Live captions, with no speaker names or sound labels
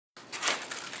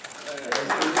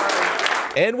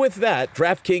And with that,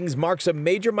 DraftKings marks a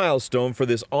major milestone for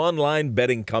this online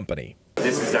betting company.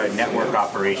 This is our network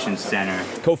operations center.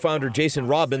 Co-founder Jason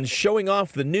Robbins showing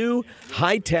off the new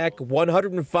high-tech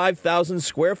 105,000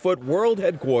 square foot world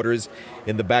headquarters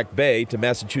in the Back Bay to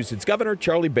Massachusetts Governor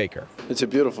Charlie Baker. It's a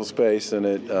beautiful space, and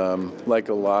it, like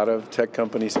a lot of tech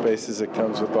company spaces, it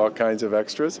comes with all kinds of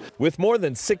extras. With more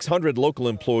than 600 local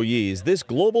employees, this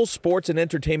global sports and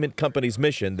entertainment company's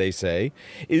mission, they say,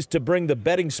 is to bring the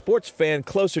betting sports fan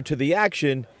closer to the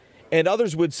action, and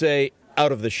others would say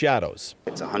out of the shadows.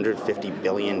 It's a $150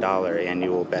 billion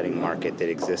annual betting market that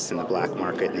exists in the black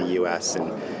market in the U.S., and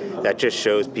that just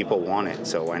shows people want it.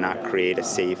 So why not create a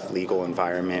safe, legal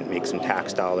environment, make some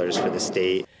tax dollars for the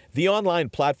state? The online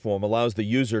platform allows the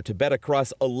user to bet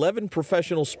across 11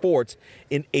 professional sports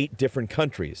in 8 different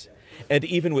countries. And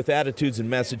even with attitudes in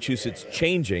Massachusetts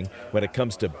changing when it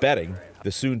comes to betting,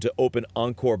 the soon-to-open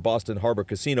Encore Boston Harbor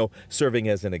Casino serving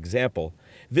as an example,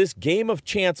 this game of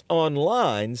chance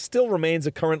online still remains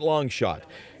a current long shot.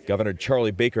 Governor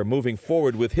Charlie Baker moving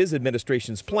forward with his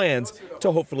administration's plans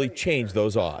to hopefully change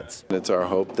those odds. It's our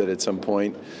hope that at some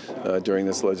point during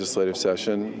this legislative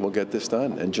session, we'll get this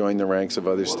done and join the ranks of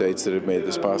other states that have made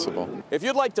this possible. If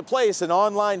you'd like to place an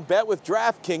online bet with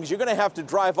DraftKings, you're going to have to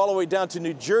drive all the way down to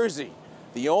New Jersey.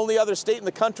 The only other state in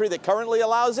the country that currently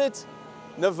allows it?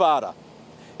 Nevada.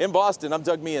 In Boston, I'm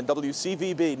Doug Meehan,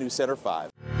 WCVB News Center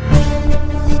 5.